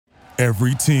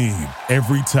Every team,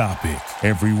 every topic,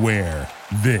 everywhere.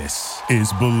 This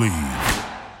is Believe.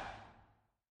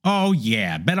 Oh,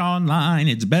 yeah. Bet online.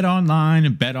 It's Bet Online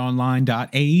and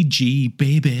betonline.ag,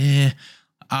 baby.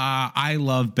 I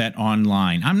love Bet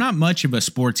Online. I'm not much of a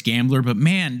sports gambler, but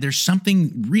man, there's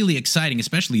something really exciting,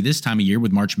 especially this time of year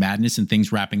with March Madness and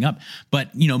things wrapping up.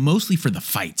 But, mostly for the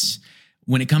fights.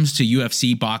 When it comes to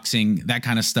UFC, boxing, that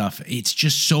kind of stuff, it's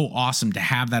just so awesome to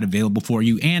have that available for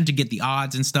you and to get the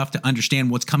odds and stuff to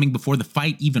understand what's coming before the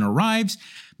fight even arrives.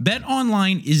 Bet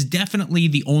Online is definitely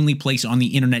the only place on the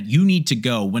internet you need to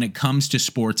go when it comes to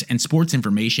sports and sports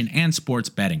information and sports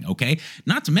betting, okay?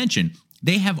 Not to mention,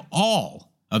 they have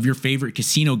all of your favorite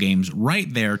casino games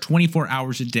right there 24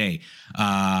 hours a day.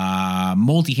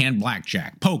 Multi-hand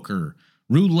blackjack, poker,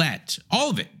 roulette,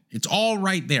 all of it. It's all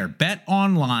right there.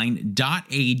 BetOnline.ag,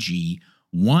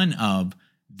 one of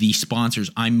the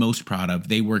sponsors I'm most proud of.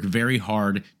 They work very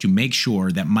hard to make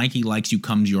sure that Mikey Likes You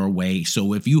comes your way.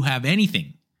 So if you have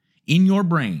anything in your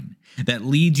brain that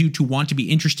leads you to want to be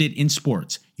interested in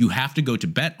sports, you have to go to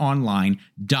BetOnline.ag.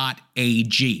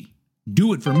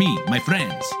 Do it for me, my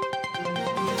friends.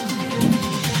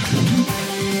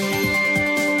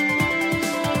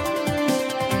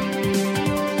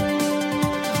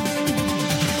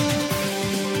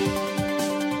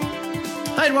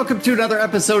 Hi, and welcome to another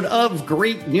episode of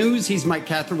Great News. He's Mike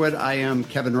Catherwood. I am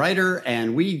Kevin Ryder,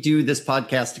 and we do this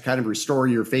podcast to kind of restore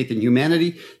your faith in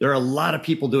humanity. There are a lot of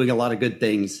people doing a lot of good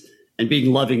things and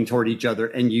being loving toward each other,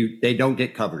 and they don't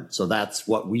get covered. So that's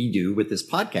what we do with this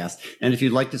podcast. And if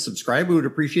you'd like to subscribe, we would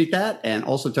appreciate that. And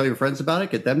also tell your friends about it,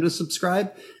 get them to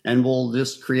subscribe, and we'll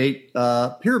just create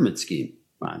a pyramid scheme.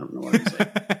 I don't know what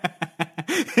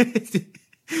I'm saying.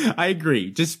 I agree.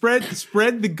 Just spread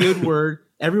the good word.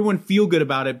 Everyone feel good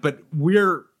about it, but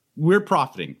we're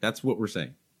profiting. That's what we're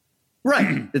saying.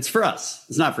 Right. It's for us.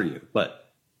 It's not for you,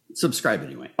 but subscribe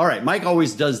anyway. All right. Mike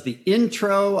always does the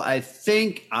intro. I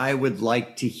think I would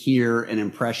like to hear an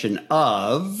impression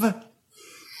of the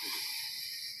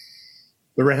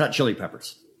Red Hot Chili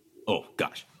Peppers. Oh,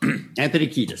 gosh. Anthony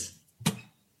Kiedis.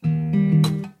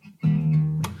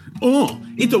 Oh,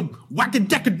 it's a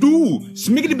whack-a-dack-a-doo,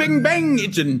 smiggity-bang-bang,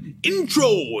 it's an intro,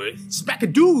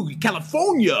 spack-a-doo,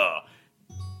 California.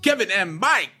 Kevin and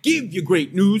Mike give you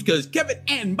great news, because Kevin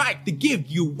and Mike, they give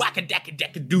you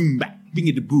whack-a-dack-a-dack-a-doo,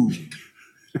 bing-a-da-boo,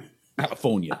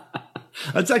 California.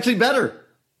 That's actually better.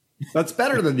 That's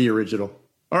better than the original.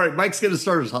 All right, Mike's going to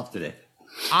start us off today.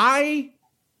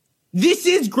 This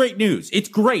is great news. It's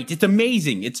great. It's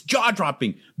amazing. It's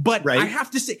jaw-dropping. But right? I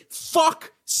have to say,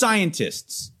 fuck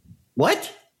scientists.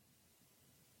 What?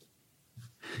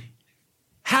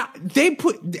 How they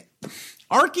put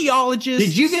archaeologists?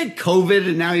 Did you get COVID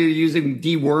and now you're using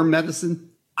deworm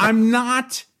medicine? I'm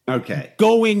not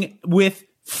going with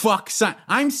fuck science.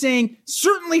 I'm saying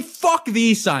certainly fuck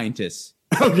these scientists.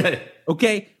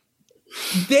 Okay.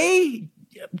 They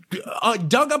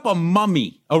dug up a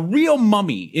mummy, a real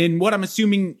mummy in what I'm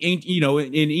assuming in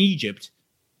Egypt.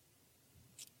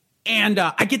 And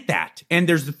I get that. And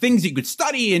there's the things that you could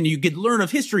study and you could learn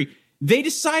of history. They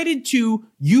decided to,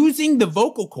 using the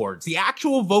vocal cords, the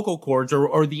actual vocal cords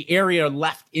or the area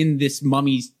left in this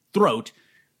mummy's throat,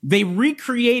 they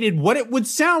recreated what it would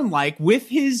sound like with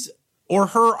his or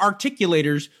her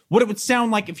articulators, what it would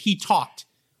sound like if he talked.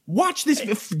 Watch this.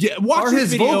 Watch this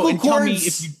video and tell me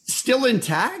if you still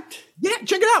intact. Yeah,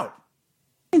 check it out.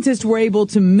 Scientists were able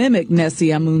to mimic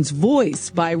Nessie Amun's voice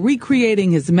by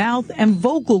recreating his mouth and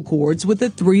vocal cords with a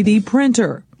 3D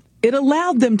printer. It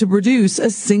allowed them to produce a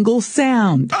single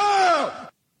sound. Oh!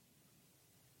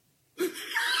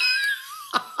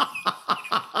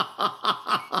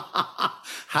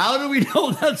 How do we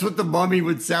know that's what the mummy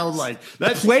would sound like?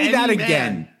 Play that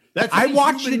again. I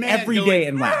watched it every day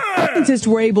and laughed. Scientists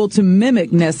were able to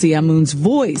mimic Nessie Amun's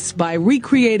voice by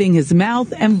recreating his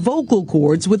mouth and vocal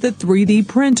cords with a 3D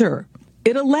printer.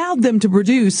 It allowed them to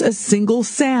produce a single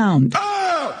sound.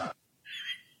 Oh!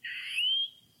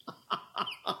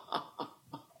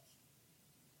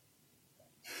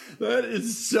 That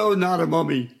is so not a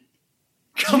mummy.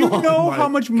 Do you know how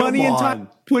much money and time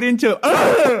put into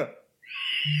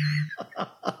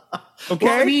Okay?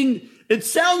 Well, I mean, it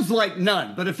sounds like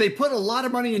none, but if they put a lot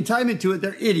of money and time into it,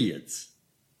 they're idiots.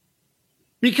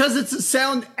 Because it's a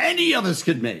sound any of us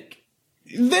could make.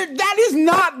 That is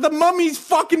not the mummy's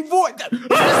fucking voice.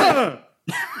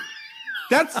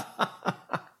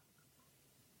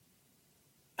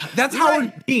 That's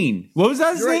Howard Dean. What was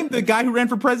that his name? The guy who ran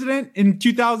for president in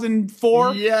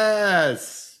 2004?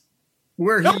 Yes.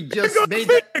 Where he just made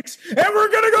Phoenix, and we're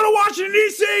going to go to Washington,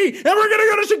 D.C., and we're going to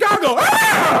go to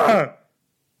Chicago.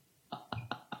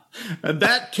 And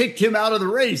that kicked him out of the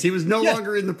race. He was no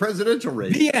longer in the presidential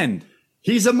race. The end.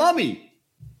 He's a mummy.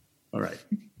 All right.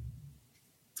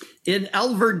 In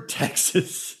Alvord,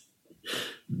 Texas,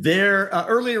 there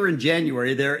earlier in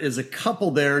January, there is a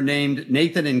couple there named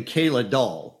Nathan and Kayla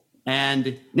Dahl.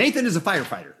 And Nathan is a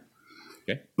firefighter.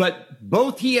 Okay. But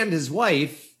both he and his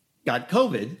wife got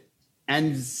COVID.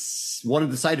 And one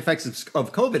of the side effects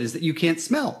of COVID is that you can't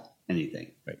smell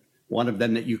anything. Right. One of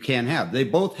them that you can have. They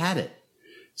both had it.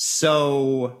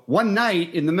 So one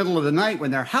night, in the middle of the night,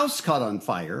 when their house caught on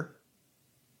fire,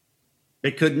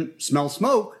 they couldn't smell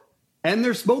smoke, and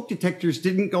their smoke detectors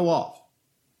didn't go off.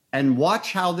 And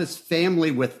watch how this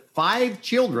family with 5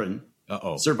 children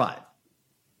survived.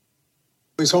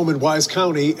 He's home in Wise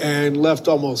County and left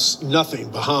almost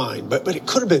nothing behind, but it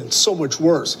could have been so much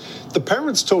worse. The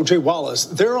parents told Jay Wallace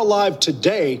they're alive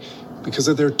today because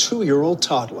of their 2-year-old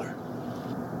toddler.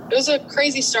 It was a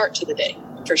crazy start to the day,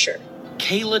 for sure.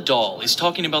 Kayla Dahl is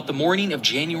talking about the morning of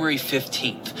January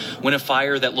 15th, when a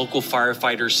fire that local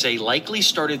firefighters say likely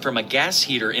started from a gas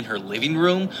heater in her living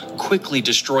room quickly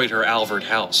destroyed her Alvord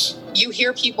house. You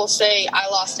hear people say, I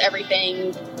lost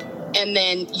everything, and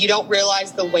then you don't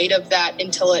realize the weight of that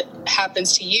until it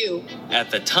happens to you. At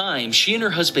the time, she and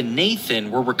her husband Nathan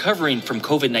were recovering from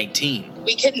COVID-19.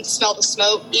 We couldn't smell the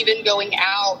smoke, even going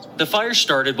out. The fire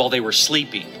started while they were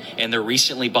sleeping, and their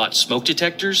recently bought smoke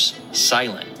detectors,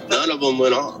 silent. None of them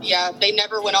went off. Yeah, they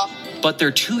never went off. But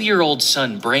their 2-year-old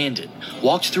son, Brandon,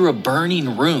 walked through a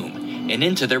burning room and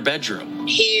into their bedroom.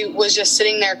 He was just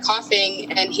sitting there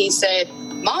coughing, and he said,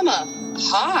 Mama,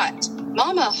 hot.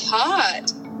 Mama,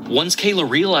 hot. Once Kayla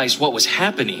realized what was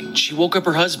happening, she woke up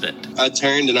her husband. I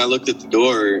turned and I looked at the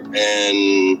door,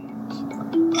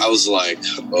 and I was like,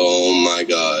 oh my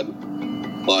God.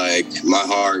 Like, my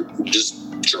heart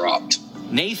just dropped.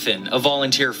 Nathan, a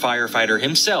volunteer firefighter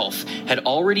himself, had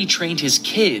already trained his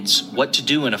kids what to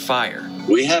do in a fire.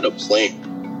 We had a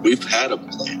plan. We've had a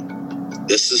plan.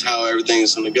 This is how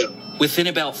everything's going to go. Within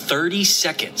about 30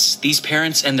 seconds, these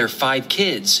parents and their 5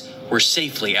 kids were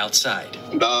safely outside.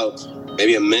 About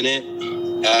maybe a minute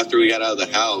after we got out of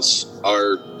the house,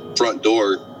 our front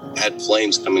door had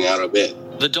flames coming out of it.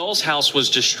 The Dahl's house was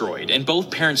destroyed and both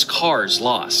parents' cars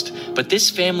lost. But this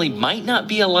family might not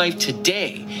be alive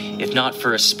today if not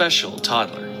for a special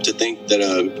toddler. To think that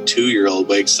a 2-year-old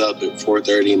wakes up at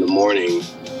 4:30 in the morning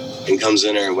and comes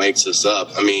in there and wakes us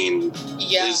up, I mean,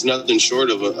 it's nothing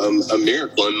short of a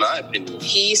miracle in my opinion.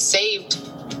 He saved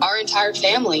our entire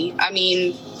family. I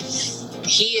mean,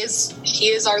 he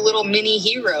is our little mini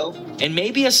hero. And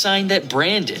maybe a sign that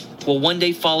Brandon will one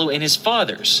day follow in his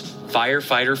father's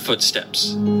firefighter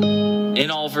footsteps. In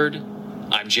Alvord,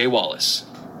 I'm Jay Wallace.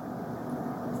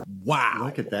 Wow.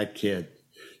 Look at that kid.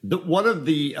 One of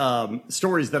the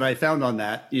stories that I found on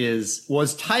that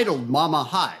was titled Mama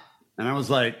Hot. And I was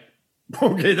like,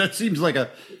 okay, that seems like a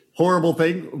horrible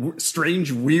thing.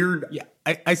 Strange, weird. Yeah,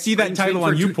 I see that title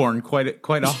on YouPorn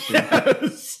quite often.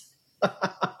 Yes.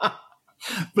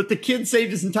 But the kid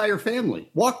saved his entire family.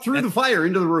 Walked through the fire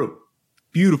into the room.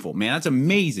 Beautiful, man. That's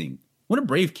amazing. What a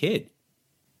brave kid.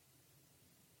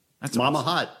 That's Mama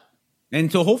awesome. Hot. And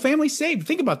the whole family saved.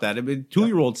 Think about that. A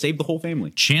 2-year-old saved the whole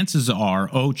family. Chances are,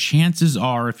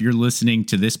 if you're listening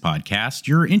to this podcast,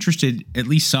 you're interested at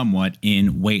least somewhat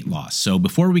in weight loss. So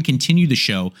before we continue the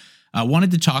show, I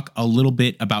wanted to talk a little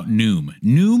bit about Noom.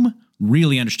 Noom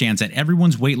really understands that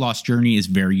everyone's weight loss journey is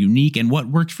very unique, and what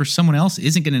works for someone else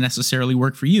isn't going to necessarily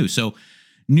work for you. So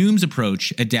Noom's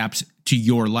approach adapts to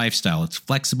your lifestyle. It's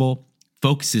flexible,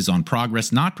 focuses on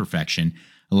progress, not perfection,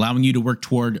 allowing you to work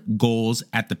toward goals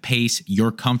at the pace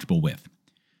you're comfortable with.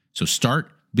 So start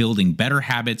building better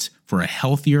habits for a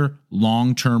healthier,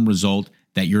 long-term result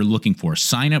that you're looking for.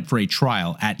 Sign up for a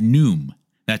trial at Noom.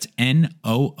 That's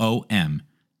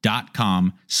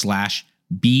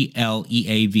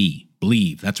NOOM.com/BLEAV.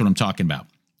 Believe. That's what I'm talking about.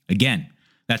 Again,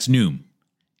 that's Noom.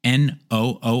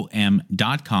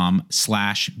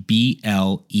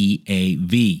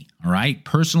 NOOM.com/BLEAV. All right.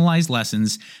 Personalized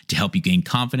lessons to help you gain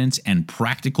confidence and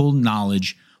practical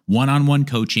knowledge, one-on-one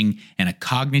coaching, and a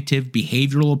cognitive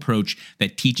behavioral approach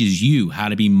that teaches you how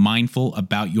to be mindful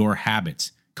about your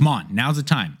habits. Come on. Now's the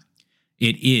time.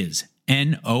 It is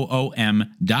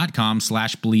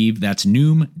NOOM.com/believe. That's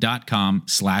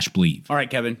Noom.com/believe. All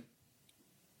right, Kevin.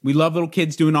 We love little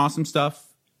kids doing awesome stuff.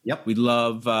 Yep. We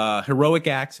love heroic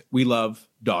acts. We love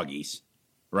doggies,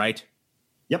 right?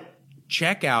 Yep.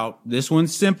 Check out, this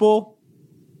one's simple,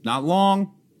 not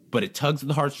long, but it tugs at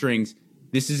the heartstrings.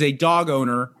 This is a dog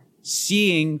owner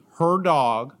seeing her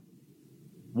dog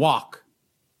walk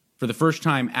for the first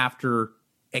time after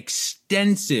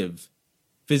extensive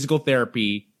physical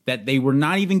therapy that they were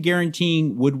not even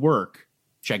guaranteeing would work.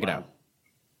 Check it out.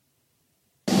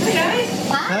 Hey guys.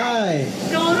 Hi.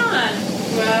 What's going on?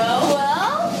 Well.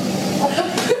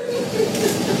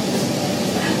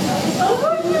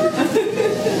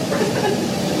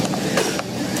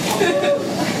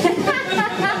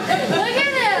 Look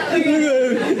at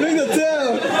him. Look at him.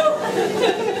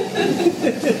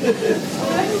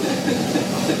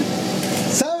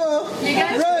 Summer. You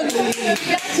guys run.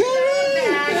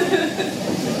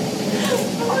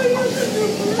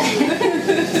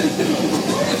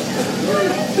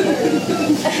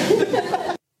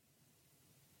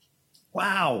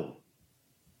 Wow.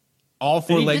 All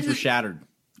four legs were shattered,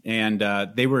 and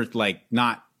they were like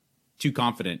not too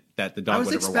confident that the dog would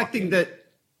ever walk. I was expecting that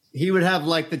he would have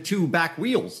like the two back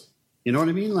wheels. You know what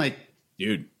I mean? Like,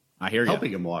 dude, I hear you.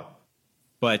 Helping him walk.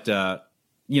 But,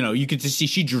 you could just see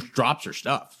she just drops her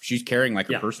stuff. She's carrying like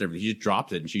her purse and everything. She just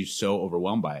dropped it, and she's so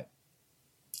overwhelmed by it.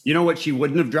 You know what she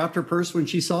wouldn't have dropped her purse when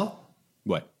she saw?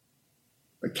 What?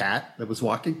 A cat that was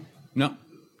walking? No.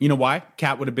 You know why?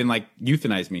 Cat would have been like,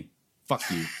 euthanize me. Fuck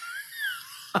you.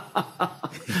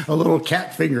 A little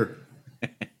cat finger.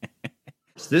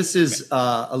 This is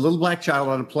a little black child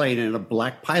on a plane and a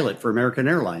black pilot for American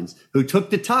Airlines who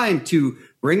took the time to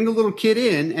bring the little kid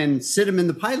in and sit him in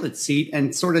the pilot's seat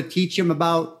and sort of teach him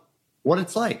about what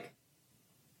it's like.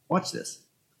 Watch this.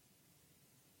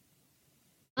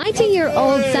 My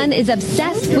 2-year-old son is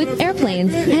obsessed with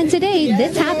airplanes, and today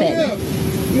this happened.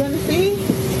 You want to see?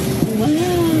 Wow.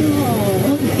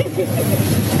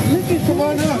 Look at, come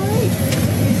on up.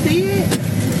 You see it?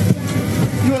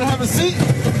 You want to have a seat?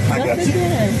 I got you.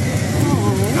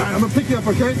 All right, I'm going to pick you up,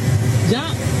 okay?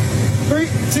 Jump. 3,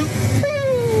 2.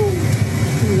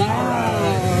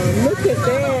 Wow. Look at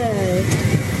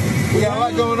that. We got a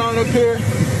lot going on up here.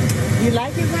 You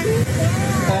like it, buddy?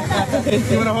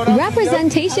 You want to hold on?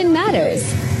 Representation matters.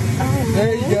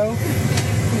 There you go.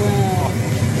 Wow.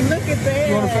 Look at that.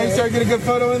 You want to face her, get a good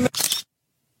photo in there?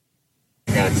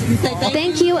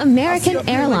 Thank you, American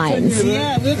Airlines.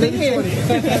 Yeah, we'll be here.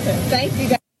 Thank you,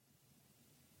 guys.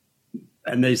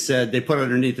 And they said, they put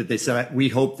underneath it, they said, we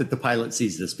hope that the pilot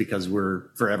sees this because we're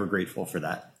forever grateful for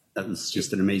that. That was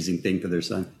just an amazing thing for their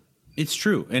son. It's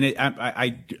true. And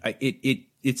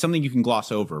it's something you can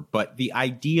gloss over. But the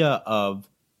idea of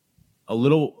a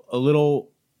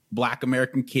little black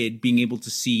American kid being able to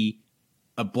see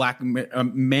a black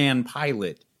man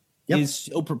pilot is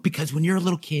so, because when you're a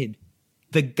little kid,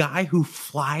 the guy who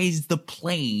flies the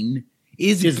plane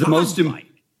is the most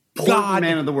important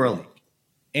man in the world.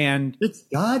 And it's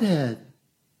Godhead.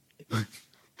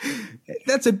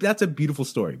 That's a beautiful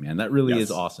story, man. That really is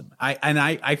awesome.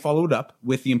 I followed up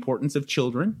with the importance of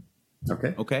children.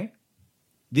 Okay.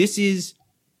 This is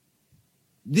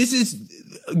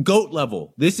GOAT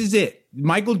level. This is it.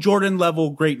 Michael Jordan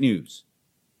level great news.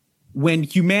 When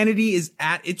humanity is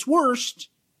at its worst,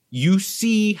 you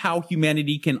see how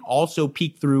humanity can also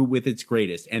peek through with its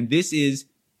greatest. And this is,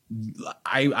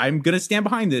 I'm going to stand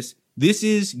behind this. This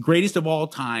is greatest of all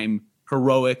time,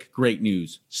 heroic, great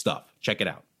news stuff. Check it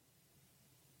out.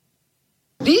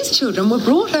 These children were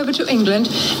brought over to England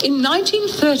in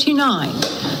 1939.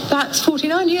 That's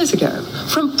 49 years ago,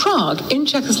 from Prague in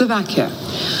Czechoslovakia.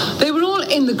 They were all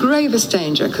in the gravest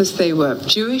danger because they were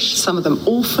Jewish, some of them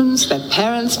orphans, their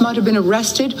parents might have been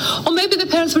arrested, or maybe their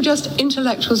parents were just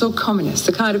intellectuals or communists,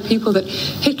 the kind of people that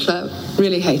Hitler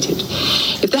really hated.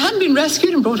 If they hadn't been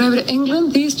rescued and brought over to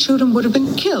England, these children would have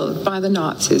been killed by the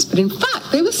Nazis. But in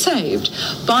fact, they were saved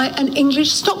by an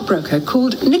English stockbroker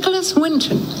called Nicholas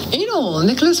Winton. In all,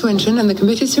 Nicholas Winton and the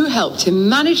committees who helped him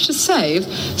managed to save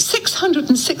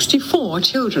 664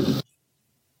 children.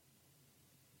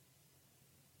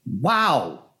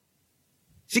 Wow.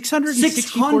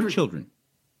 664 children.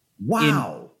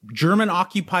 Wow. In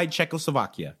German-occupied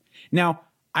Czechoslovakia. Now,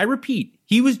 I repeat,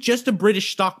 he was just a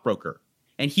British stockbroker.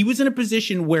 And he was in a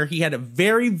position where he had a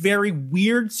very, very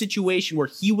weird situation where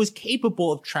he was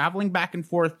capable of traveling back and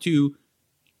forth to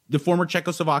the former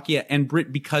Czechoslovakia and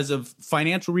Brit because of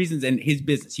financial reasons and his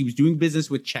business. He was doing business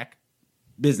with Czech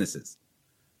businesses.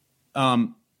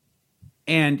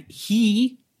 And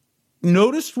he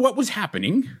noticed what was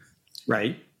happening.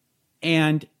 Right.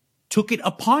 And took it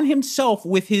upon himself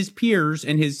with his peers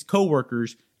and his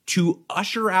coworkers to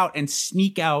usher out and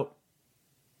sneak out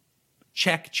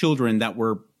Czech children that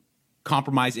were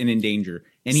compromised and in danger.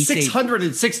 And he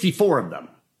 664 of them.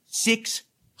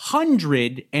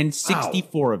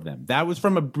 664 of them. That was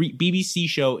from a BBC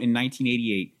show in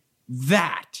 1988.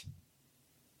 That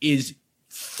is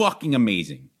fucking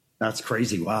amazing. That's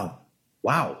crazy. Wow.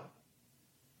 Wow.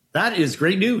 That is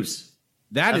great news.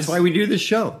 That's why we do this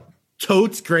show.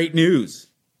 Totes great news.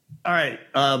 All right.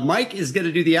 Mike is going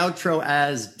to do the outro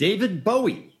as David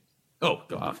Bowie. Oh,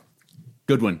 God.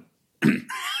 Good one.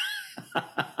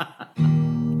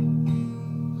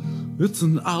 It's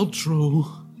an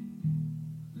outro.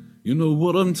 You know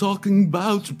what I'm talking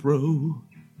about, bro.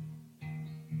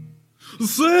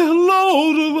 Say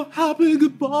hello to the happy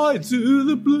goodbye to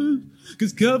the blues,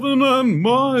 'cause Kevin and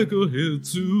Mike are here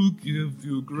to give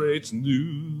you great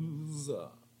news. To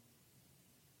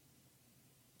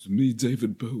me,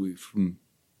 David Bowie from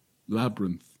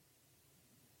Labyrinth.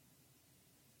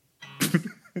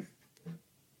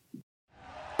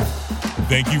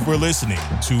 Thank you for listening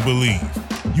to Believe.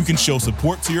 You can show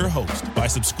support to your host by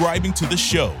subscribing to the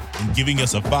show and giving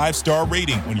us a 5-star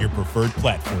rating on your preferred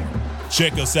platform.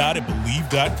 Check us out at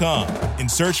Believe.com and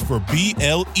search for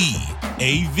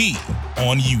BLEAV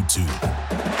on YouTube.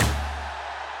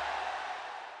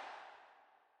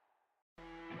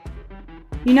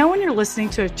 You know when you're listening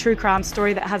to a true crime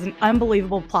story that has an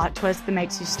unbelievable plot twist that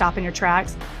makes you stop in your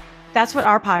tracks? That's what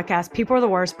our podcast, People Are the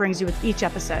Worst, brings you with each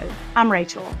episode. I'm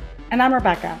Rachel. And I'm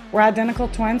Rebecca. We're identical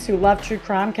twins who love true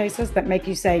crime cases that make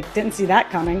you say, didn't see that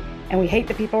coming, and we hate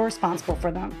the people responsible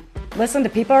for them. Listen to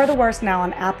People Are the Worst now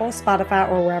on Apple, Spotify,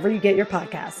 or wherever you get your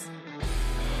podcasts.